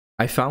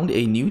I found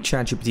a new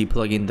ChatGPT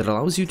plugin that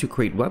allows you to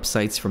create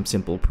websites from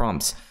simple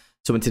prompts.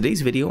 So in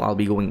today's video, I'll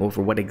be going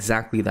over what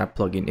exactly that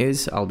plugin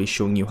is. I'll be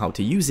showing you how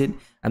to use it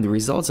and the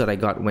results that I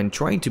got when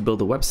trying to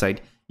build a website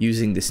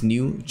using this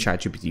new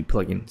ChatGPT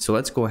plugin. So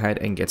let's go ahead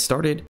and get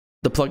started.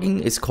 The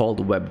plugin is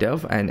called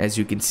WebDev, and as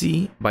you can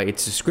see by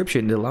its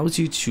description, it allows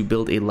you to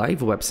build a live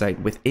website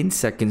within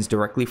seconds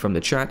directly from the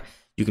chat.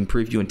 You can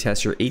preview and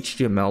test your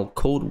HTML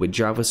code with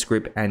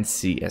JavaScript and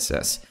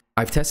CSS.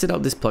 I've tested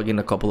out this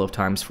plugin a couple of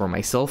times for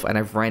myself and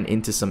I've ran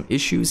into some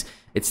issues.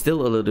 It's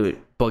still a little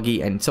bit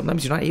buggy and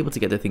sometimes you're not able to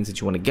get the things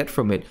that you want to get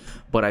from it,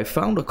 but I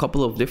found a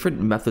couple of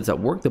different methods that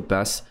work the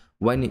best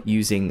when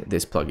using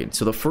this plugin.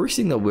 So the first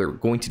thing that we're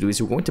going to do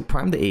is we're going to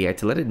prime the AI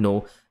to let it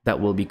know that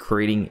we'll be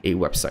creating a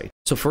website.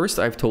 So first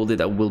I've told it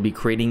that we'll be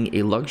creating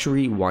a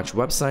luxury watch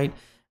website,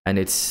 and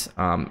it's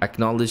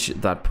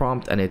acknowledged that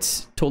prompt and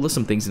it's told us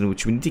some things in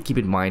which we need to keep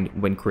in mind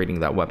when creating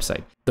that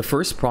website. The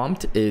first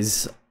prompt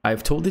is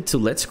I've told it to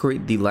let's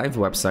create the live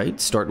website,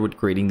 start with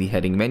creating the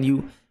heading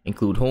menu,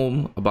 include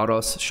home, about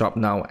us, shop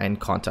now, and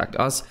contact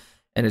us.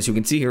 And as you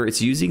can see here, it's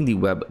using the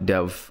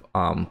WebDev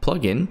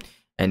plugin.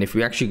 And if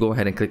we actually go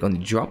ahead and click on the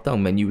drop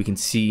down menu, we can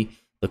see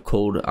the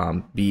code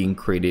being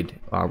created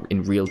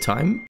in real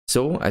time.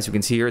 So as you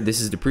can see here, this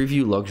is the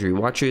preview: luxury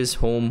watches,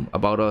 home,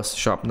 about us,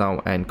 shop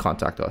now, and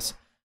contact us.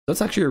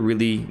 That's actually a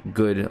really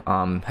good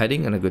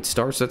heading and a good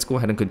start. So let's go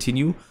ahead and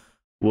continue.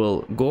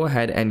 We'll go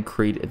ahead and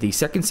create the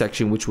second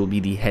section, which will be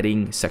the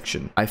heading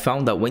section. I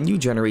found that when you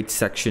generate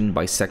section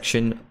by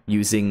section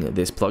using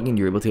this plugin,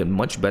 you're able to get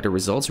much better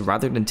results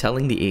rather than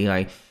telling the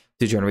AI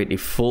to generate a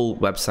full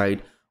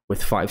website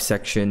with 5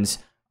 sections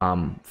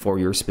for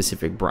your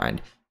specific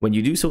brand. When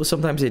you do so,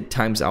 sometimes it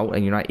times out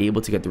and you're not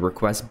able to get the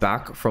request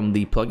back from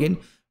the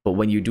plugin. But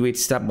when you do it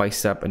step by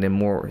step in a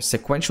more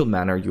sequential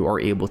manner, you are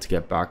able to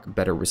get back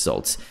better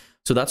results.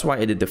 So that's why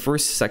I did the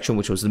first section,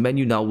 which was the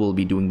menu. Now we'll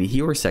be doing the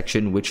hero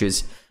section, which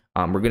is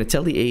we're going to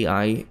tell the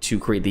AI to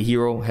create the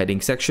hero heading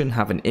section,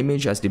 have an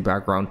image as the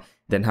background,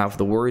 then have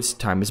the words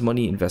 "time is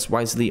money, invest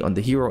wisely" on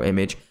the hero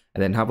image,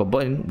 and then have a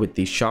button with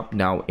the shop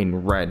now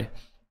in red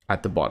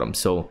at the bottom.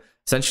 So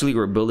essentially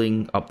we're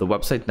building up the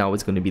website. Now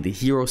it's going to be the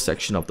hero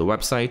section of the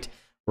website.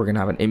 We're going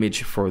to have an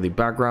image for the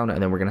background,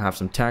 and then we're going to have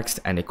some text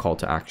and a call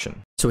to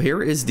action. So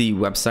here is the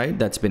website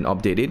that's been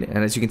updated. And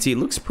as you can see, it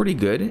looks pretty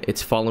good.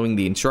 It's following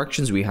the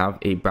instructions. We have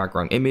a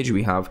background image.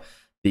 We have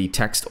the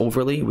text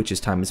overlay, which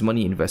is "time is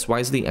money, invest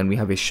wisely." And we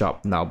have a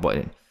shop now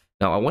button.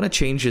 Now I want to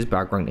change this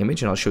background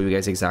image and I'll show you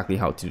guys exactly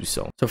how to do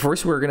so. So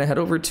first we're going to head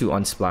over to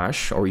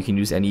Unsplash, or you can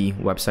use any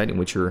website in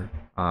which you're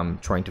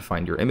trying to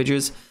find your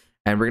images.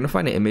 And we're going to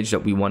find an image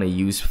that we want to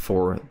use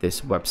for this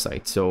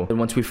website. So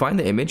once we find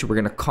the image, we're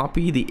going to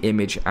copy the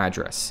image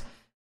address,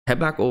 head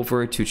back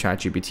over to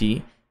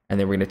ChatGPT, and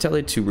then we're going to tell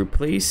it to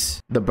replace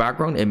the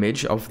background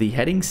image of the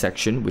heading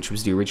section, which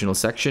was the original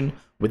section,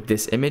 with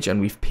this image,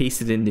 and we've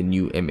pasted in the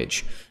new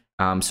image.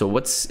 So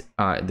what's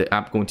the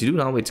app going to do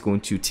now? It's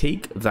going to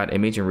take that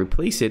image and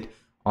replace it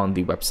on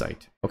the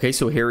website. Okay,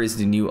 so here is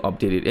the new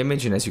updated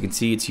image, and as you can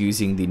see, it's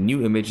using the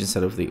new image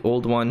instead of the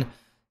old one.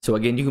 So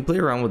again, you can play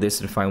around with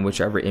this and find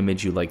whichever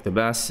image you like the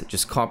best.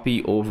 Just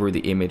copy over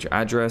the image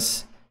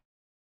address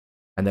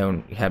and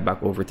then head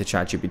back over to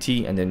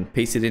ChatGPT and then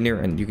paste it in there,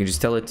 and you can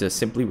just tell it to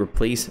simply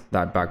replace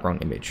that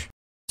background image.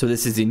 So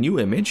this is the new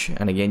image,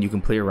 and again, you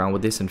can play around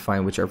with this and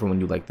find whichever one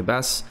you like the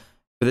best.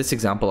 For this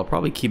example, I'll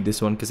probably keep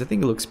this one because I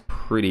think it looks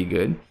pretty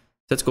good.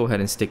 Let's go ahead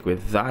and stick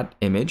with that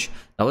image.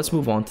 Now let's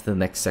move on to the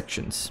next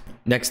sections.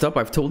 Next up,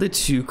 I've told it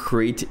to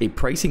create a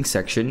pricing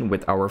section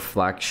with our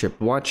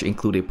flagship watch,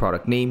 include a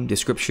product name,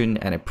 description,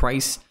 and a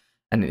price,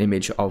 and an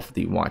image of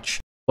the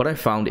watch. What I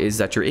found is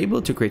that you're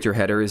able to create your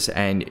headers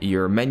and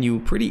your menu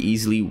pretty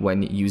easily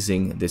when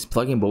using this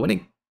plugin, but when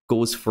it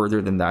goes further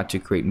than that to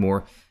create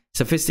more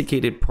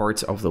sophisticated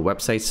parts of the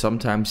website,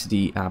 sometimes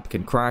the app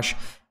can crash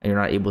and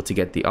you're not able to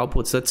get the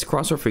outputs. Let's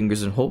cross our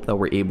fingers and hope that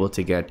we're able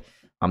to get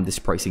this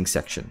pricing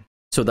section.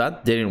 So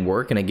that didn't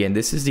work, and again,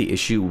 this is the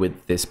issue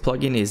with this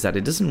plugin, is that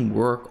it doesn't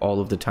work all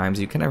of the times.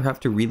 You kind of have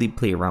to really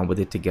play around with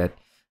it to get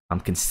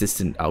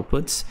consistent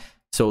outputs.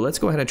 So let's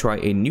go ahead and try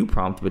a new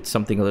prompt with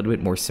something a little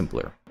bit more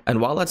simpler.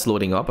 And while that's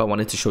loading up, I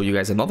wanted to show you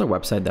guys another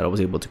website that I was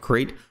able to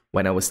create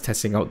when I was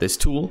testing out this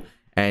tool.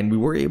 And we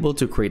were able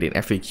to create an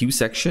FAQ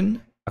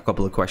section, a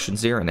couple of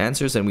questions there and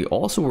answers, and we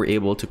also were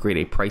able to create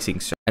a pricing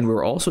section. And we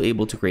were also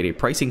able to create a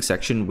pricing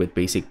section with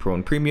basic, pro,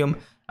 and premium,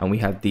 and we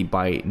have the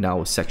buy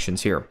now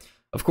sections here.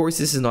 Of course,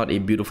 this is not a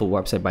beautiful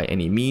website by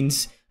any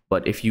means,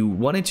 but if you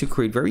wanted to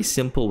create very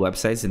simple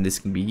websites, then this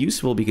can be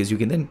useful because you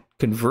can then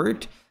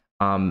convert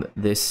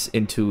this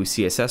into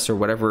CSS or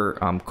whatever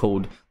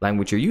code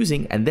language you're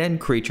using, and then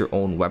create your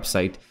own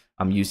website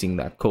using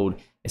that code.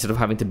 Instead of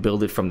having to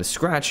build it from the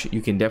scratch,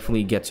 you can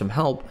definitely get some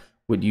help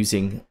with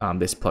using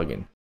this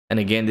plugin. And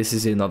again, this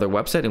is another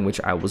website in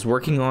which I was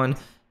working on.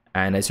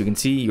 And as you can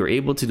see, you're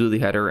able to do the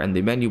header and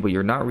the menu, but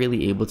you're not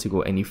really able to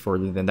go any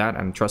further than that.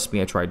 And trust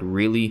me, I tried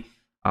really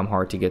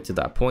hard to get to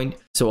that point.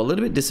 So a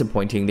little bit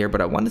disappointing there,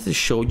 but I wanted to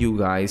show you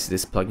guys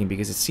this plugin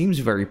because it seems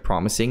very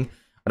promising.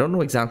 I don't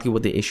know exactly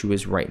what the issue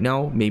is right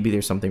now. Maybe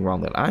there's something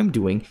wrong that I'm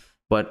doing,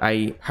 but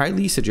I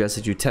highly suggest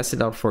that you test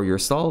it out for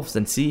yourselves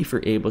and see if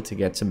you're able to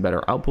get some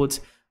better outputs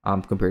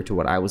compared to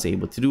what I was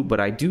able to do. But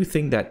I do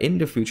think that in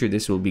the future,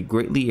 this will be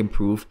greatly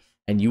improved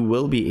and you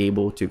will be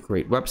able to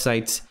create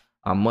websites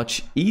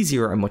much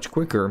easier and much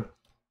quicker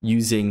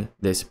using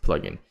this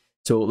plugin.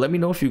 So let me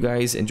know if you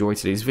guys enjoyed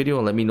today's video,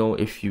 and let me know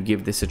if you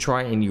give this a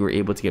try and you were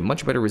able to get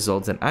much better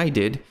results than I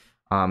did.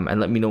 And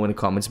let me know in the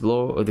comments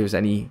below if there's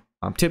any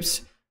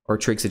tips or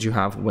tricks that you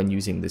have when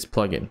using this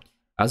plugin.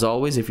 As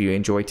always, if you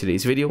enjoyed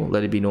today's video,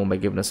 let it be known by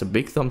giving us a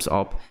big thumbs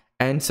up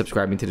and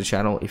subscribing to the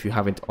channel if you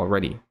haven't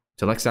already.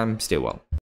 Till next time, stay well.